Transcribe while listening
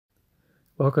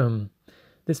Welcome.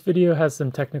 This video has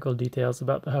some technical details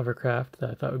about the hovercraft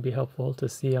that I thought would be helpful to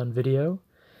see on video.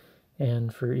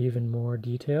 And for even more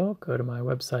detail, go to my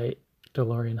website,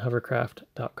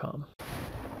 DeLoreanHovercraft.com.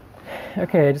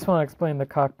 Okay, I just want to explain the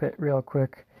cockpit real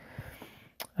quick.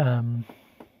 Got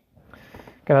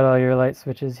all your light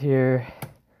switches here.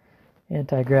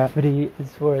 Anti-gravity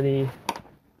is for the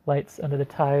lights under the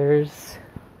tires.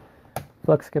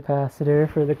 Flux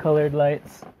capacitor for the colored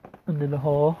lights under the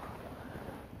hull.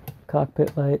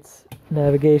 Cockpit lights,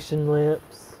 navigation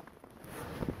lamps,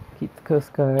 keep the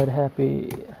Coast Guard happy,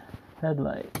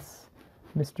 headlights,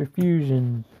 Mr.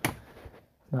 Fusion,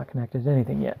 not connected to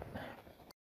anything yet.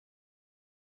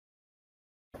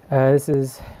 This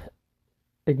is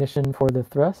ignition for the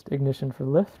thrust, ignition for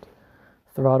lift,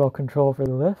 throttle control for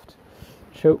the lift,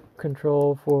 choke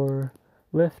control for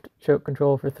lift, choke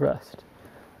control for thrust,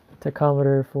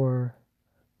 tachometer for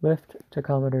lift,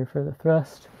 tachometer for the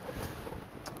thrust,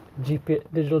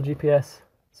 digital GPS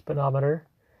speedometer,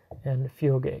 and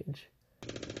fuel gauge.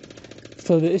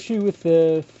 So the issue with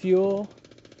the fuel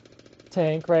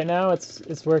tank right now,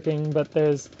 it's working, but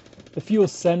there's the fuel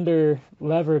sender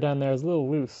lever down there is a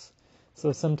little loose.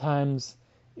 So sometimes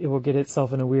it will get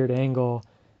itself in a weird angle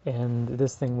and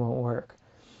this thing won't work.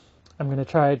 I'm going to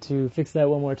try to fix that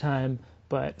one more time,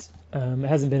 but it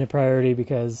hasn't been a priority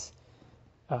because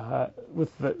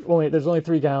there's only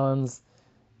 3 gallons.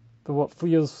 The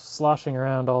fuel's sloshing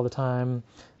around all the time,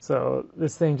 so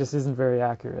this thing just isn't very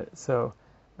accurate. So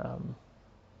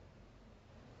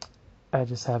I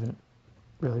just haven't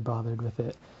really bothered with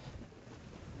it.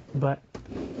 But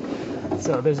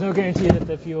so there's no guarantee that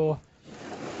the fuel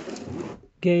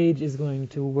gauge is going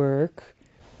to work.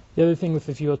 The other thing with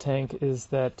the fuel tank is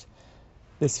that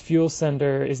this fuel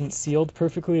sender isn't sealed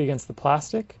perfectly against the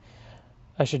plastic.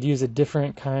 I should use a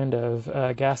different kind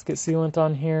of gasket sealant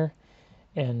on here.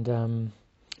 And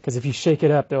because if you shake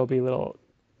it up, there will be a little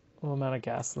amount of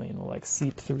gasoline will like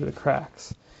seep through the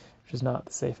cracks, which is not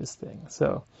the safest thing.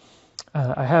 So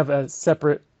I have a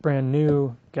separate brand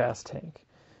new gas tank,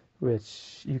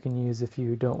 which you can use if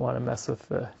you don't want to mess with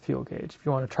the fuel gauge. If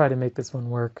you want to try to make this one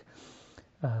work,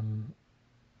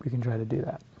 we can try to do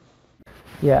that.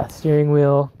 Yeah, steering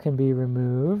wheel can be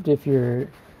removed. If you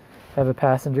have a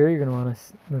passenger, you're going to want to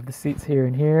move the seats here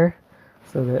and here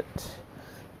so that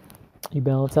you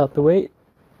balance out the weight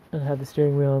and have the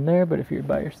steering wheel in there, but if you're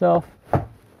by yourself,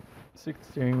 stick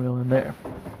the steering wheel in there.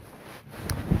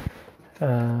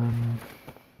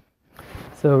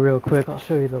 So real quick, I'll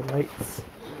show you the lights.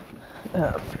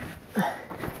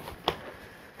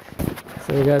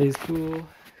 So we got these cool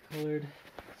colored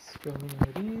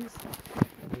strobing LEDs.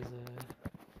 There's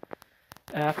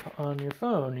an app on your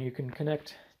phone. You can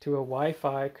connect to a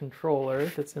Wi-Fi controller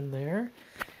that's in there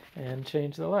and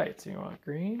change the lights. You want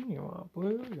green, you want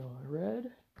blue, you want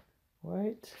red,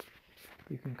 white.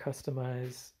 You can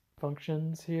customize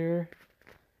functions here.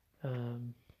 What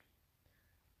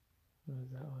is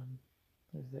that one?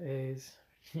 There's the A's,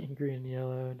 green and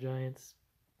yellow, giants,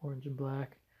 orange and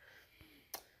black.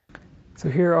 So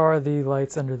here are the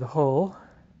lights under the hull.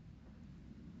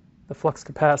 The flux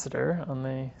capacitor on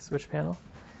the switch panel.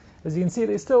 As you can see,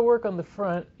 they still work on the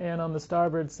front and on the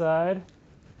starboard side.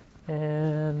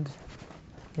 And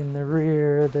in the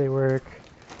rear they work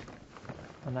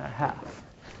on that half,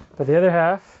 but the other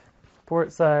half,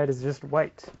 port side, is just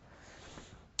white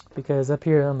because up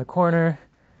here on the corner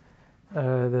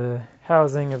the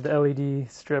housing of the LED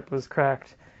strip was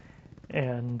cracked,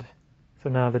 and so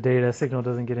now the data signal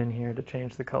doesn't get in here to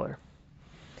change the color.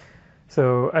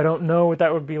 So I don't know what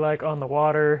that would be like on the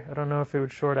water. I don't know if it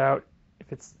would short out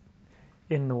if it's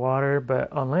in the water,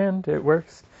 but on land it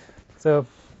works. So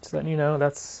just letting you know,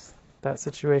 that's that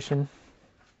situation.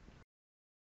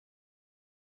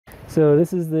 So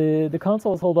this is the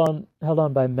console is held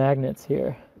on by magnets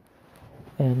here,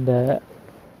 and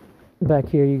back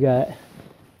here you got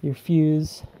your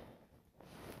fuse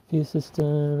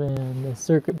system, and the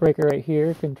circuit breaker right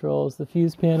here controls the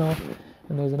fuse panel,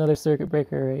 and there's another circuit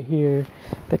breaker right here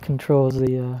that controls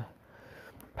the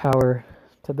power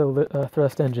to the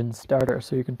thrust engine starter,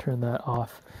 so you can turn that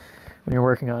off when you're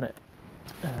working on it.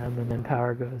 And then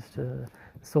power goes to the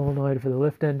solenoid for the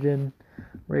lift engine,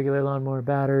 regular lawnmower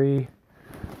battery,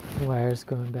 wires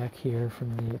going back here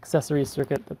from the accessory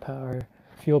circuit, the power,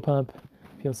 fuel pump,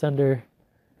 fuel sender,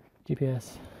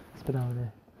 GPS,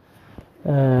 speedometer,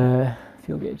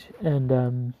 fuel gauge,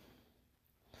 and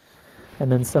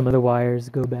then some of the wires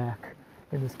go back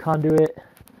in this conduit,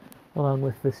 along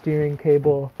with the steering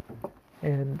cable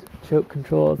and choke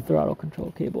control, throttle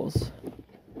control cables.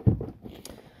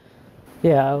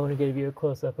 Yeah, I want to give you a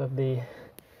close-up of the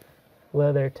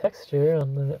leather texture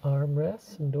on the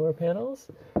armrests and door panels,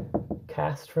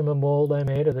 cast from a mold I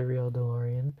made of the real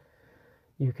DeLorean.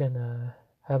 You can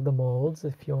have the molds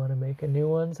if you want to make a new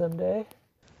one someday.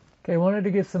 Okay, I wanted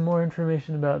to get some more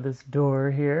information about this door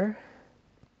here.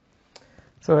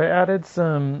 So I added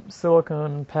some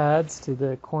silicone pads to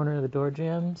the corner of the door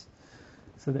jambs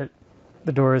so that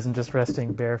the door isn't just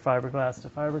resting bare fiberglass to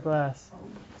fiberglass.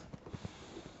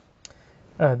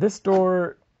 This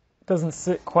door doesn't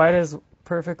sit quite as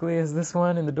perfectly as this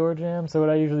one in the door jamb, so what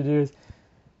I usually do is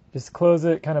just close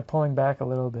it, kind of pulling back a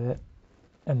little bit,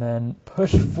 and then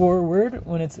push forward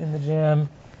when it's in the jamb,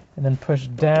 and then push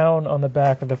down on the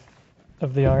back of the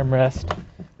armrest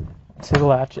to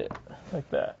latch it, like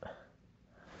that.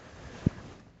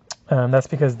 That's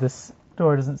because this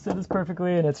door doesn't sit as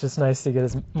perfectly, and it's just nice to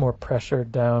get more pressure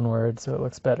downward so it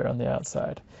looks better on the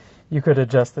outside. You could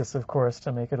adjust this, of course,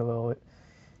 to make it a little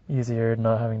easier,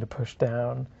 not having to push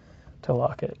down to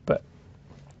lock it, but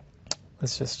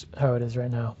that's just how it is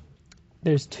right now.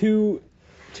 There's two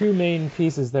main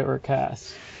pieces that were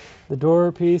cast, the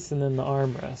door piece and then the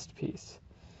armrest piece.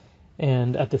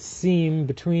 And at the seam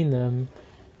between them,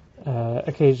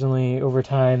 occasionally over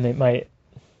time they might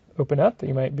open up.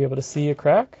 You might be able to see a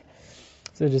crack.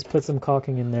 So just put some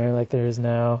caulking in there like there is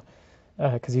now,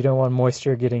 because you don't want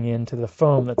moisture getting into the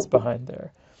foam that's behind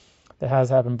there. That has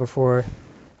happened before,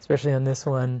 especially on this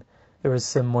one. There was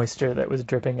some moisture that was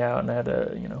dripping out, and I had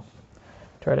to,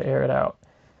 try to air it out.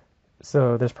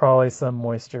 So there's probably some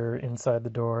moisture inside the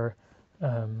door.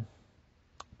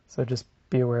 So just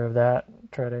be aware of that.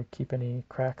 Try to keep any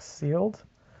cracks sealed.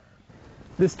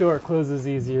 This door closes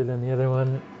easier than the other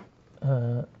one.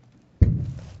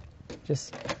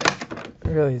 Just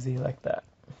real easy like that.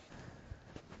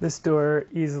 This door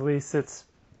easily sits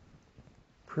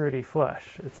pretty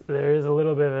flush. There is a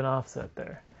little bit of an offset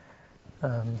there.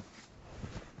 But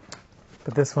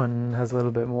this one has a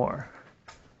little bit more.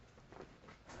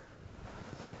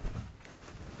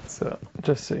 So,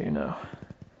 just so you know.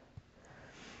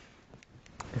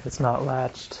 If it's not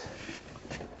latched,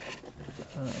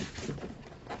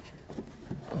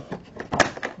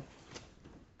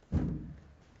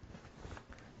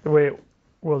 the way it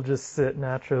will just sit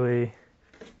naturally,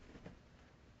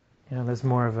 there's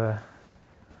more of a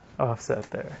offset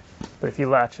there. But if you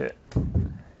latch it,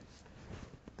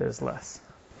 there's less.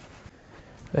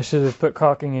 I should have put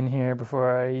caulking in here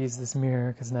before I use this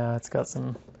mirror, because now it's got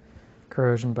some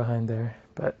corrosion behind there.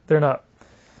 But I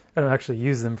don't actually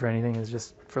use them for anything, it's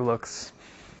just for looks.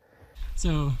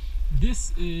 So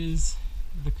this is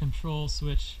the control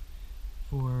switch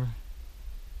for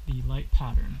the light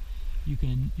pattern. You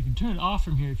can turn it off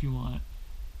from here if you want,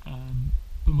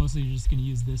 but mostly you're just going to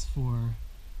use this for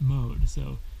mode.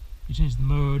 So you change the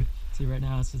mode. See, right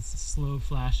now it's slow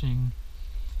flashing.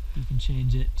 You can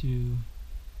change it to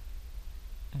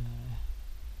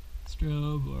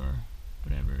strobe or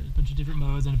whatever, a bunch of different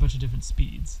modes and a bunch of different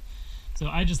speeds. So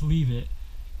I just leave it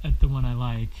at the one I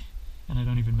like, and I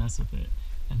don't even mess with it,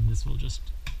 and this will just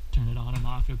turn it on and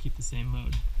off. It'll keep the same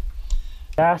mode.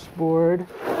 Dashboard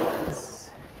is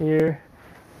here.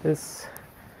 This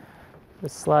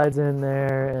slides in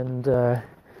there, and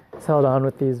it's held on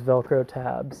with these Velcro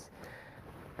tabs.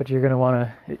 But you're going to want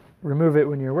to remove it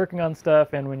when you're working on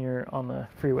stuff and when you're on the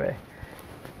freeway.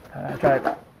 Try it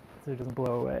so it doesn't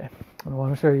blow away. I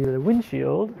want to show you the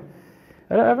windshield.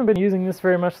 I haven't been using this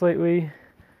very much lately,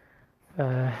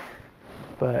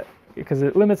 but because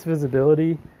it limits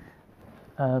visibility,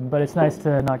 but it's nice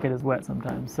to not get as wet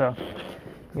sometimes. So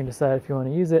you can decide if you want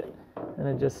to use it, and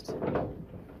it just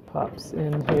pops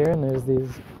in here, and there's these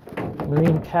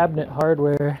marine cabinet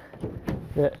hardware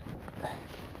that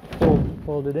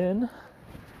hold it in,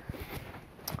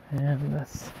 and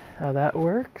that's how that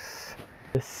works.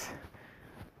 This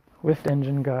lift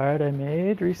engine guard I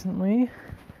made recently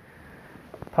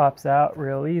pops out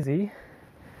real easy,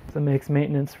 so it makes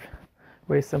maintenance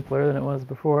way simpler than it was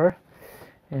before.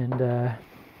 And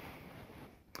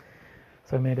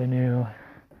so I made a new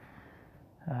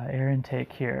air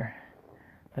intake here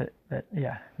that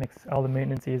makes all the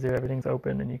maintenance easier. Everything's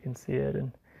open and you can see it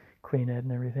and clean it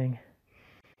and everything.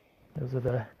 Those are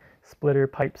the splitter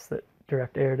pipes that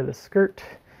direct air to the skirt.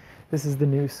 This is the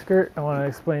new skirt. I want to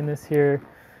explain this here.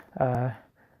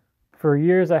 For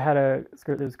years I had a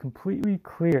skirt that was completely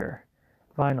clear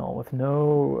vinyl with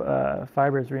no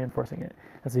fibers reinforcing it,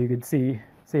 and so you could see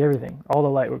everything. All the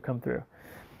light would come through.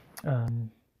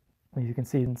 You can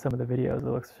see in some of the videos it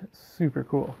looks super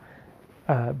cool,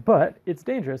 but it's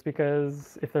dangerous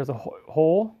because if there's a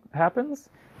hole happens,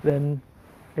 then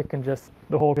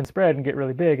the hole can spread and get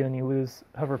really big, and then you lose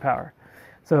hover power.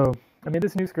 So I made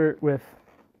this new skirt with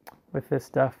with this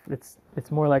stuff. It's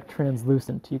more like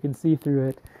translucent. You can see through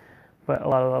it, but a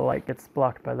lot of the light gets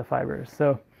blocked by the fibers.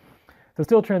 So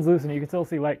still translucent. You can still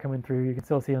see light coming through. You can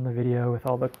still see on the video with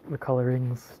all the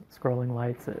colorings, scrolling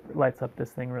lights. It lights up this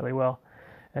thing really well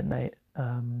at night.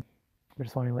 I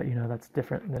just wanted to let you know that's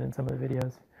different than in some of the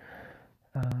videos.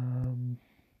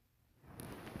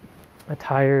 The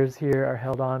tires here are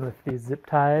held on with these zip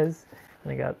ties.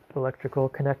 And I got electrical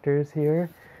connectors here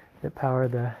that power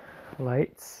the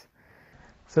lights.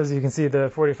 So as you can see, the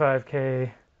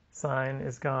 45K sign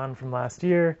is gone from last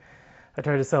year. I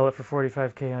tried to sell it for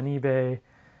 45K on eBay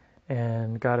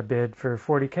and got a bid for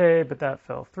 40K, but that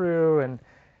fell through, and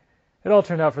it all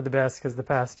turned out for the best because the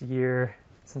past year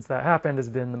since that happened has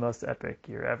been the most epic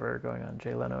year ever, going on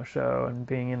Jay Leno show and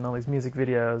being in all these music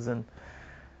videos, and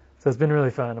so it's been really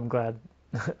fun. I'm glad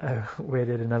I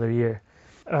waited another year.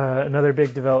 Another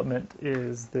big development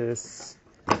is this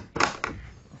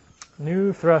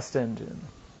new thrust engine.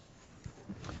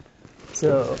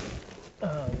 So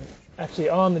actually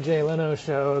on the Jay Leno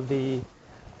show,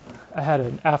 I had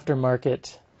an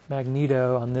aftermarket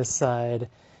magneto on this side,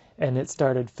 and it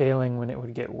started failing when it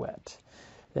would get wet.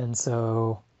 And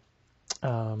so,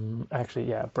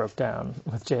 it broke down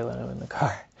with Jay Leno in the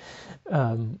car.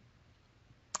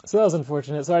 So that was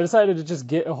unfortunate. So I decided to just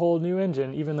get a whole new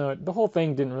engine, even though the whole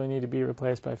thing didn't really need to be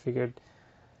replaced, but I figured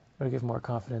it would give more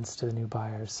confidence to the new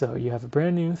buyers. So you have a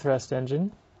brand new thrust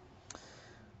engine.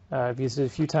 I've used it a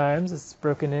few times. It's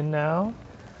broken in now.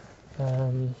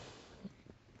 I'll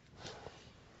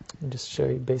just show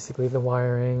you basically the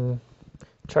wiring.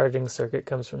 Charging circuit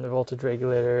comes from the voltage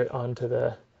regulator onto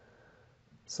the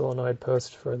solenoid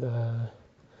post for the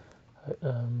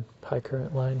high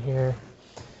current line here.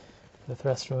 The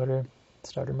thrust motor,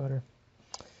 starter motor.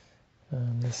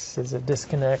 This is a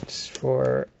disconnect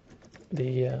for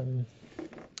the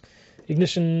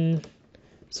ignition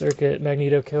circuit,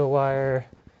 magneto kill wire,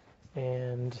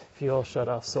 and fuel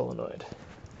shutoff solenoid.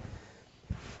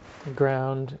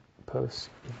 Ground post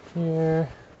in here,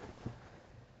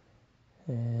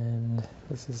 and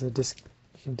this is a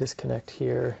you can disconnect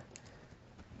here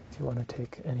if you want to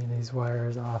take any of these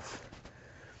wires off.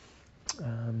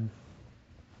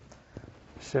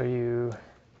 Show you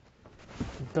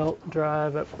the belt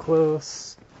drive up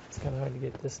close. It's kind of hard to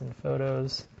get this in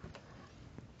photos.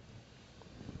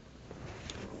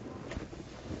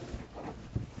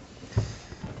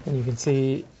 And you can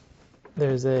see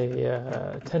there's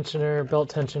a tensioner,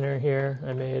 belt tensioner here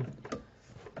I made.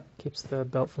 Keeps the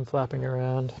belt from flapping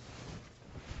around.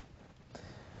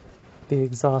 The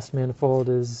exhaust manifold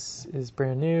is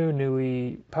brand new,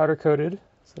 newly powder coated,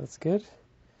 so that's good.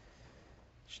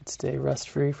 Should stay rust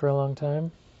free for a long time.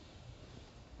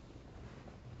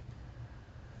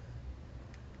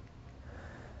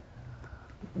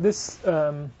 This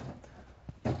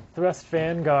thrust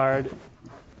fan guard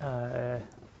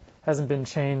hasn't been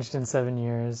changed in 7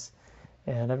 years,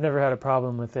 and I've never had a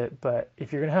problem with it, but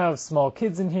if you're going to have small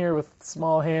kids in here with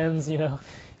small hands, you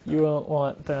won't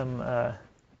want them,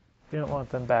 you don't want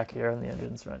them back here when the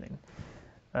engine's running.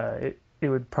 It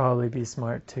would probably be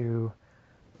smart to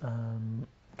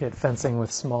get fencing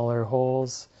with smaller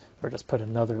holes, or just put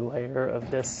another layer of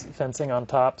this fencing on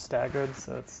top, staggered,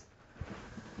 so it's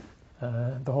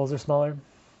the holes are smaller.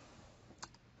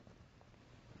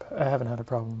 I haven't had a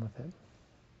problem with it.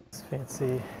 This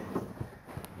fancy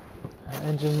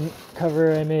engine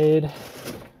cover I made,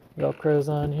 Velcro's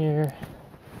on here.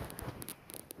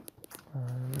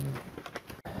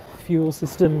 Fuel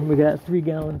system, we got a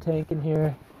 3-gallon tank in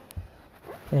here,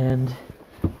 and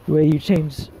the way you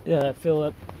fill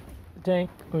up the tank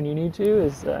when you need to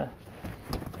is,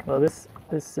 this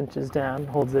cinches down,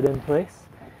 holds it in place.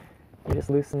 You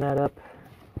just loosen that up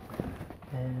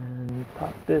and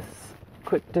pop this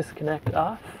quick disconnect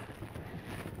off.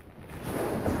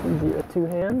 It's easy with 2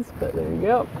 hands, but there you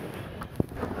go.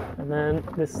 And then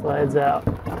this slides out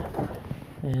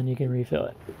and you can refill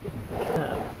it.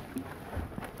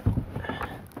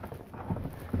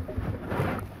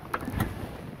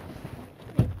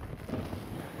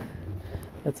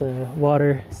 That's a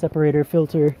water separator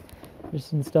filter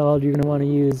just installed. You're going to want to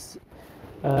use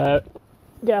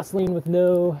gasoline with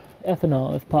no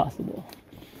ethanol if possible,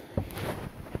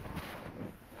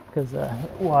 because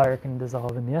water can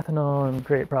dissolve in the ethanol and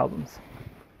create problems.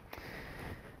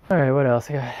 Alright, what else?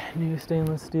 I got new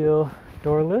stainless steel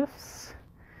door lifts.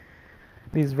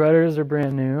 These rudders are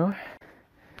brand new.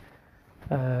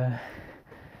 I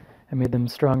made them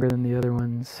stronger than the other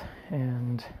ones,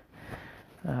 and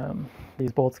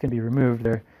these bolts can be removed.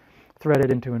 They're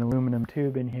threaded into an aluminum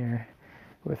tube in here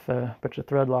with a bunch of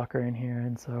thread locker in here,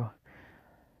 and so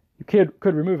you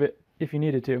could remove it if you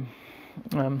needed to.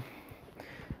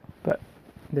 but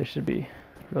they should be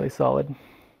really solid.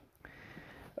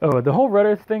 Oh, the whole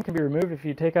rudder thing can be removed if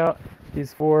you take out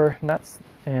these 4 nuts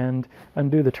and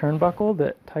undo the turnbuckle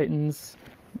that tightens,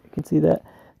 you can see that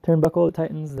turnbuckle that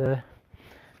tightens the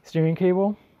steering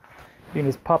cable. You can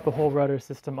just pop the whole rudder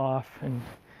system off, and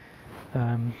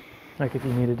like if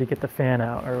you needed to get the fan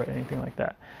out or anything like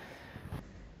that.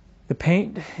 The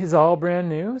paint is all brand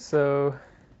new, so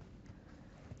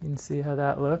you can see how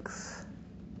that looks.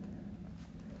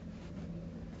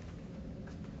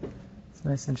 It's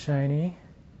nice and shiny.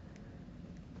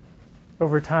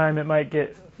 Over time it might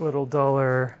get a little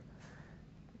duller,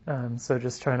 so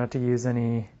just try not to use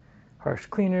any harsh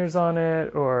cleaners on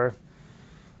it, or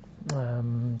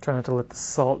try not to let the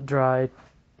salt dry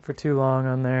for too long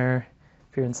on there.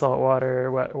 If you're in salt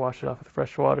water, wash it off with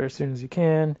fresh water as soon as you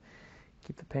can.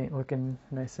 Keep the paint looking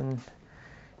nice and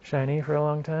shiny for a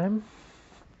long time.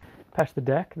 Patch the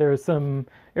deck. There were some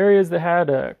areas that had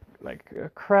a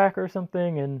crack or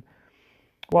something, and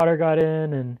water got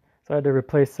in, and so I had to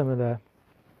replace some of the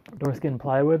door skin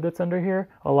plywood that's under here.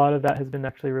 A lot of that has been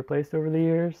actually replaced over the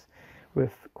years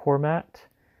with Cormat.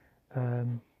 It's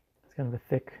kind of a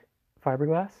thick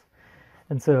fiberglass,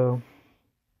 and so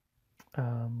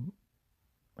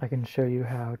I can show you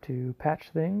how to patch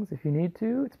things if you need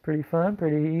to. It's pretty fun,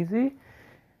 pretty easy,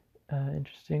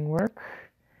 interesting work.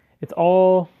 It's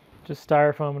all just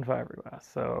styrofoam and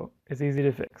fiberglass, so it's easy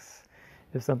to fix.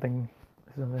 If something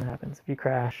happens, if you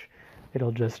crash,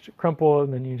 it'll just crumple,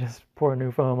 and then you just pour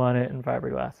new foam on it and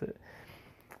fiberglass it.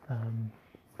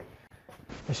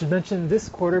 I should mention this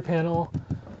quarter panel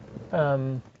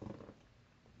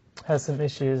has some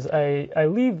issues. I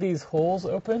leave these holes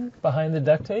open behind the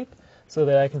duct tape so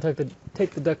that I can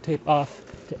take the duct tape off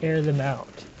to air them out.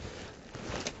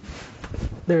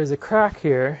 There's a crack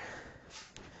here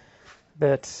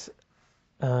that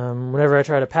whenever I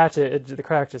try to patch it, the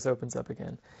crack just opens up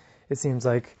again. It seems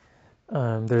like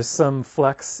there's some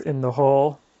flex in the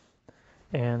hole,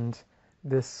 and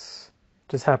this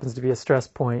just happens to be a stress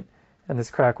point, and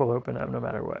this crack will open up no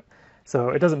matter what. So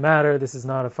it doesn't matter. This is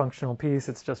not a functional piece.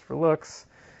 It's just for looks.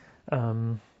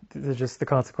 There's just the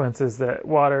consequences that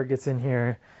water gets in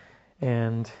here,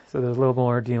 and so there's a little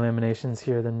more delaminations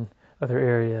here than other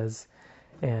areas,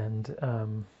 and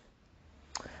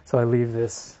so I leave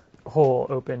this hole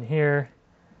open here,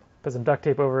 put some duct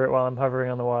tape over it while I'm hovering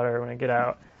on the water. When I get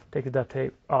out, take the duct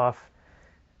tape off,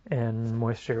 and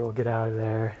moisture will get out of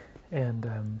there,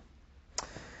 and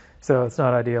so it's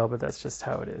not ideal, but that's just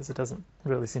how it is. It doesn't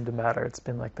really seem to matter. It's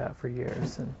been like that for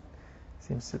years and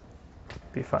seems to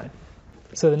be fine.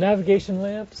 So the navigation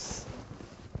lamps,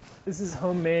 this is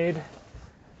homemade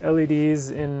LEDs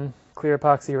in clear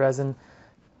epoxy resin.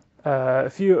 A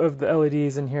few of the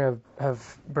LEDs in here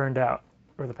have burned out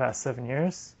over the past 7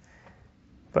 years,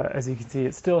 but as you can see,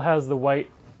 it still has the white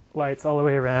lights all the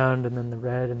way around, and then the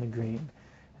red and the green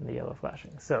and the yellow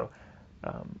flashing. So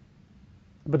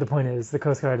but the point is, the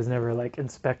Coast Guard has never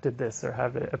inspected this or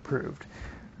have it approved.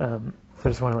 So I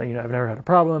just want to let you know I've never had a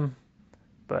problem,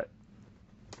 but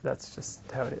that's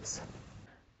just how it is.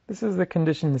 This is the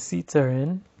condition the seats are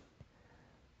in.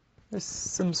 There's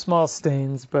some small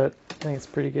stains, but I think it's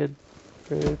pretty good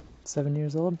for 7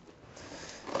 years old.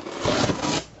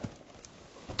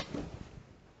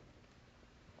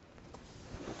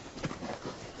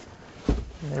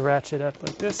 And they ratchet up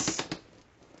like this,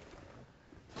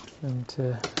 and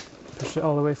to push it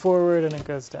all the way forward, and it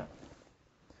goes down.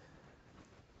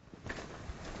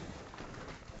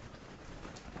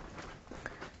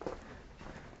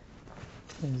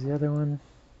 There's the other one.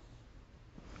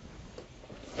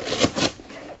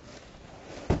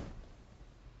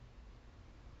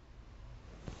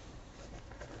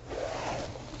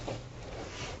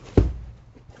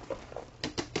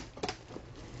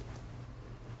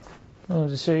 I'll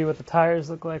just show you what the tires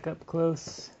look like up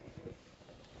close.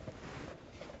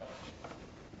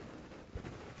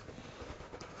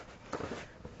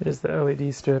 There's the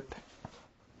LED strip.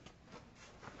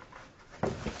 So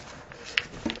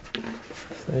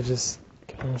they just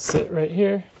kind of sit right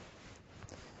here.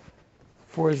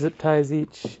 4 zip ties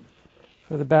each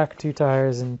for the back 2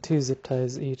 tires, and 2 zip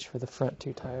ties each for the front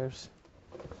 2 tires.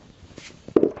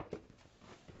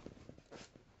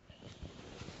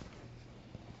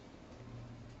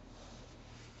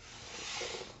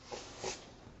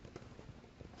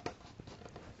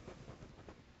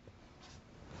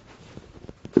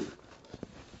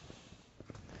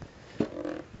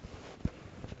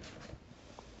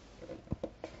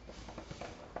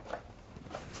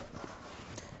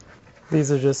 These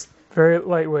are just very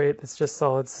lightweight. It's just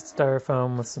solid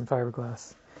styrofoam with some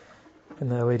fiberglass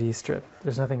and the LED strip.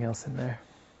 There's nothing else in there.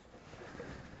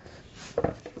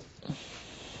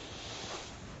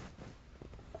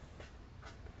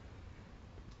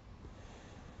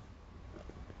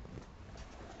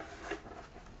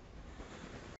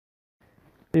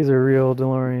 These are real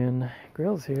DeLorean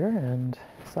grills here, and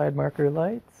side marker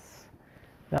lights.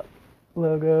 That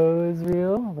logo is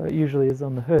real, although it usually is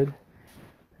on the hood.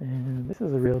 And this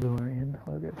is a real DeLorean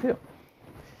logo too.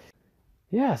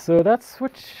 Yeah, so that's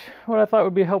what I thought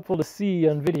would be helpful to see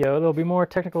on video. There'll be more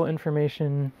technical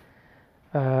information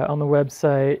on the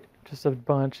website, just a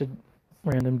bunch of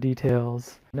random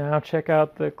details. Now check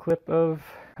out the clip of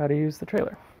how to use the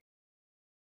trailer.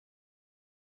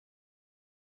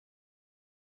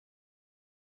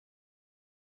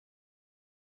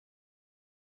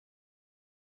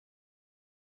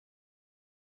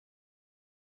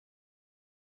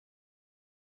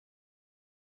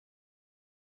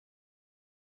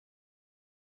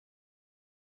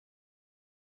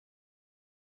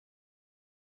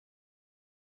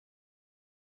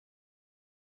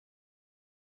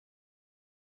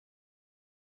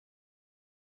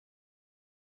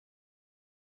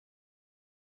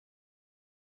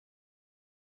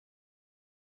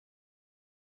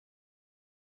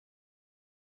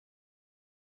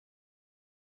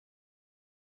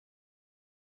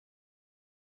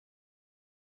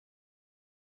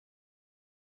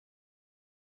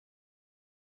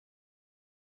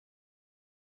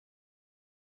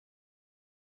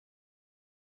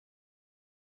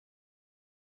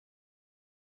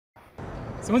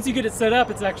 So once you get it set up,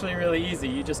 it's actually really easy.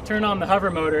 You just turn on the hover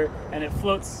motor and it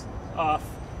floats off.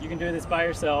 You can do this by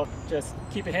yourself. Just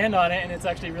keep a hand on it and it's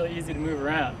actually really easy to move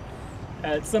around.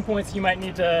 At some points you might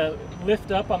need to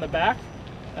lift up on the back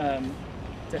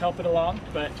to help it along,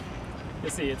 but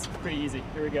you'll see it's pretty easy.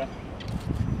 Here we go.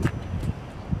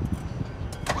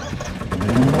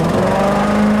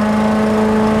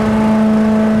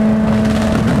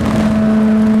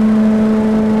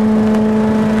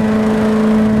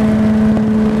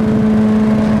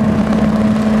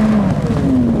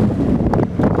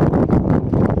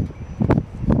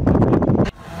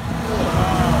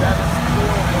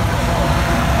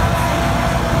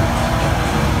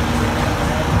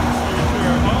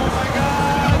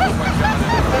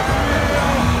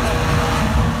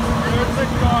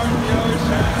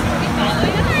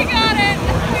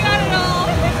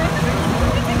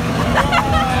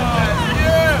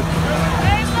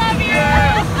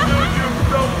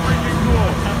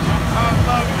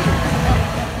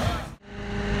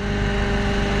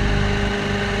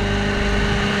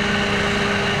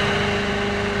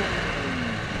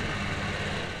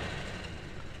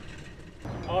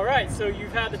 Alright, so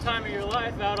you've had the time of your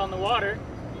life out on the water.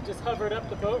 You just hovered up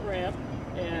the boat ramp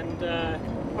and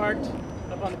parked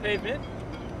up on the pavement.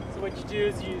 So what you do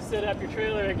is you set up your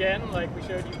trailer again, like we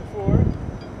showed you before,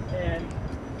 and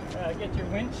get your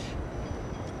winch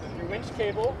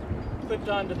cable clipped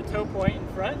onto the tow point in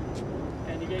front,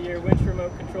 and you get your winch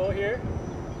remote control here,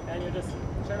 and you just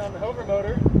turn on the hover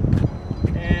motor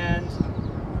and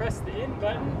press the in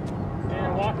button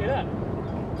and walk it up.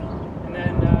 And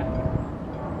then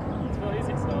it's real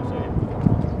easy, so I'll show you.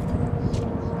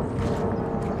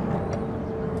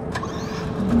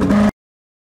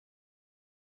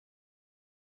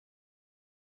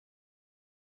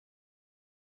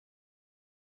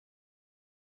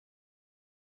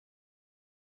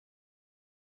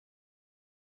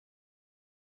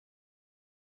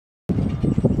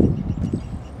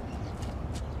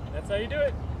 That's how you do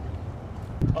it.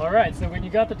 Alright, so when you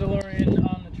got the DeLorean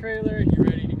on the trailer and you're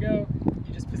ready to go,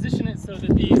 you just position it so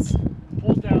that these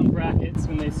hold down brackets,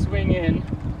 when they swing in,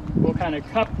 will kind of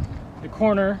cup the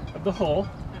corner of the hull.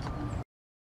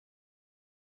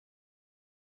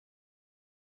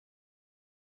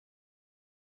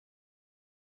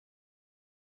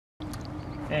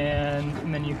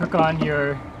 And then you hook on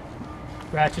your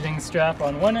ratcheting strap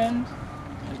on one end,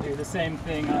 and do the same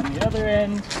thing on the other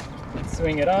end, and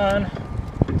swing it on,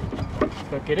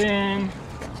 hook it in,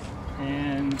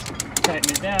 and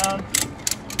tighten it down.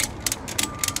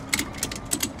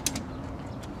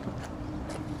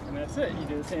 And that's it. You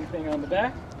do the same thing on the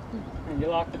back, and you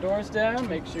lock the doors down,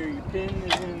 make sure your pin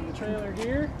is in the trailer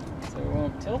here so it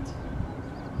won't tilt,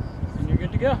 and you're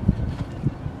good to go.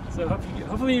 So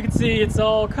hopefully you can see it's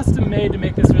all custom made to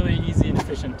make this really easy and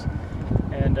efficient,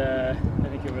 and I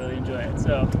think you'll really enjoy it.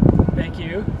 So thank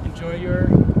you. Enjoy your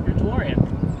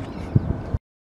DeLorean.